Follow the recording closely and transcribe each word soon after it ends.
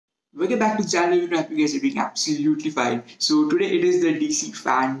Welcome back to the channel. I hope you guys are doing absolutely fine. So today it is the DC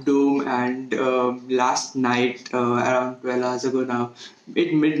Fandome, and last night, around 12 hours ago now,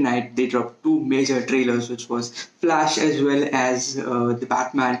 at midnight, they dropped two major trailers, which was Flash as well as the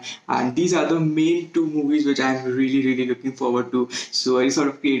Batman. And these are the main two movies which I'm really looking forward to. So I sort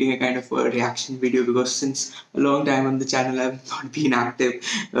of creating a kind of a reaction video because since a long time on the channel I've not been active.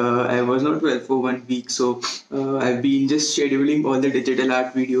 I was not well for 1 week, so I've been just scheduling all the digital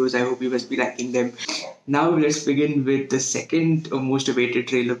art videos. I hope you must be liking them. Now let's begin with the second most awaited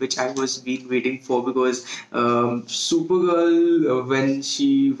trailer, which I was been waiting for because Supergirl, when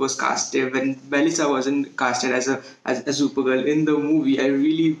she was casted, when Melissa wasn't casted as Supergirl in the movie, I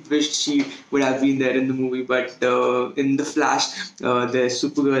really wished she would have been there in the movie. But in the Flash, there's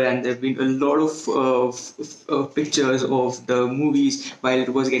Supergirl, and there've been a lot of pictures of the movies while it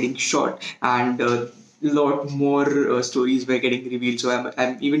was getting shot, and lot more stories were getting revealed. So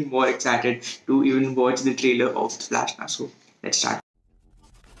I'm even more excited to even watch the trailer of the Flash now. So let's start.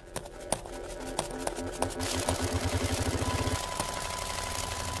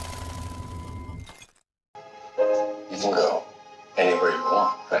 You can go anywhere you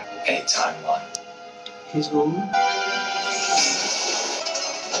want, right? Any timeline. His home.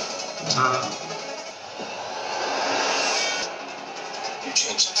 You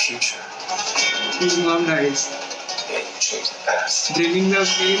change the future. His mom dies. Yeah, you change the past. Bringing the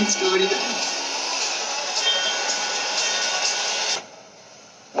main story.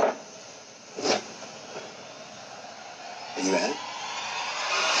 Are you in?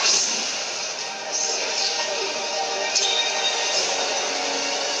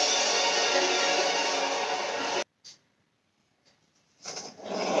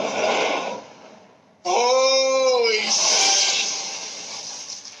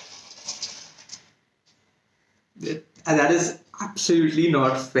 And that is absolutely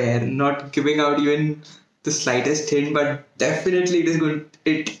not fair. Not giving out even the slightest hint, but definitely it is going.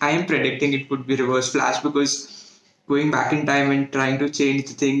 I am predicting it would be Reverse Flash because going back in time and trying to change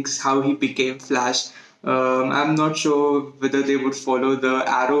the things, how he became Flash. I'm not sure whether they would follow the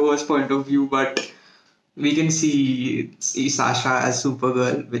Arrowverse point of view, but we can see Sasha as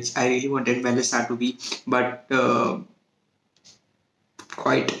Supergirl, which I really wanted Melissa to be, but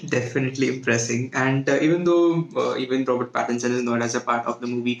quite definitely impressing. And even though even Robert Pattinson is not as a part of the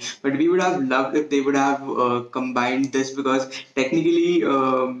movie, but we would have loved if they would have combined this because technically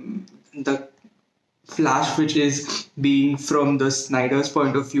the Flash, which is being from the Snyder's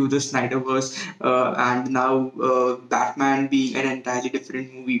point of view, the Snyderverse, and now Batman being an entirely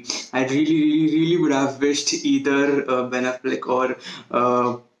different movie. I really would have wished either Ben Affleck or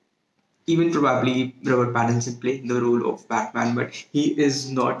even probably Robert Pattinson playing the role of Batman, but he is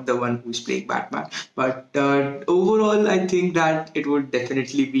not the one who's playing Batman. But overall, I think that it would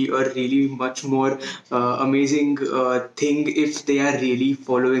definitely be a really much more amazing thing if they are really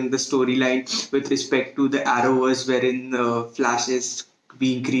following the storyline with respect to the Arrowverse, wherein Flash is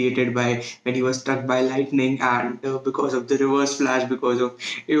being created by when he was struck by lightning, and because of the Reverse Flash, because of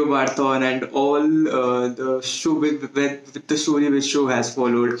Eobarthon and all the show with the story which show has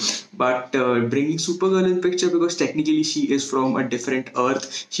followed. But bringing Supergirl in picture because technically she is from a different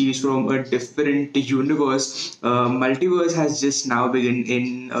Earth, she is from a different universe. Multiverse has just now begun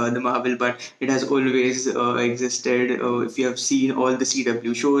in the Marvel, but it has always existed. If you have seen all the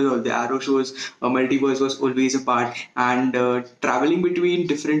CW shows, all the Arrow shows, multiverse was always a part, and traveling between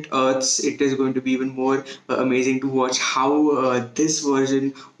different Earths, it is going to be even more amazing to watch how this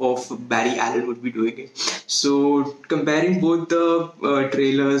version of Barry Allen would be doing it. So comparing both the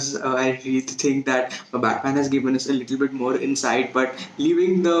trailers, I really think that Batman has given us a little bit more insight, but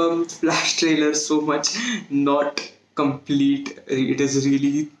leaving the Flash trailer so much not complete, it is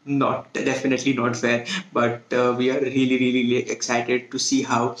really not, definitely not fair. But we are really excited to see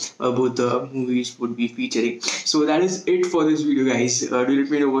how both the movies would be featuring. So that is it for this video, guys. Do let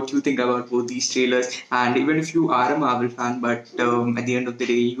me know what you think about both these trailers, and even if you are a Marvel fan but at the end of the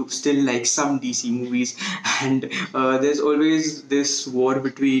day you still like some DC movies, and there's always this war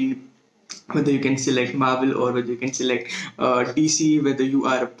between whether you can select Marvel or whether you can select DC, whether you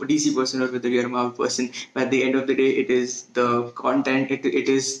are a DC person or whether you are a Marvel person. But at the end of the day, it is the content, it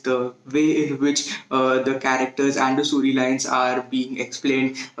is the way in which the characters and the storylines are being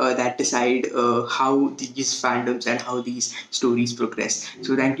explained that decide how these fandoms and how these stories progress.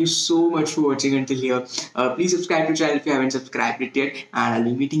 So thank you so much for watching until here. Please subscribe to the channel if you haven't subscribed it yet, and I'll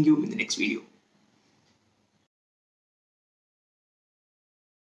be meeting you in the next video.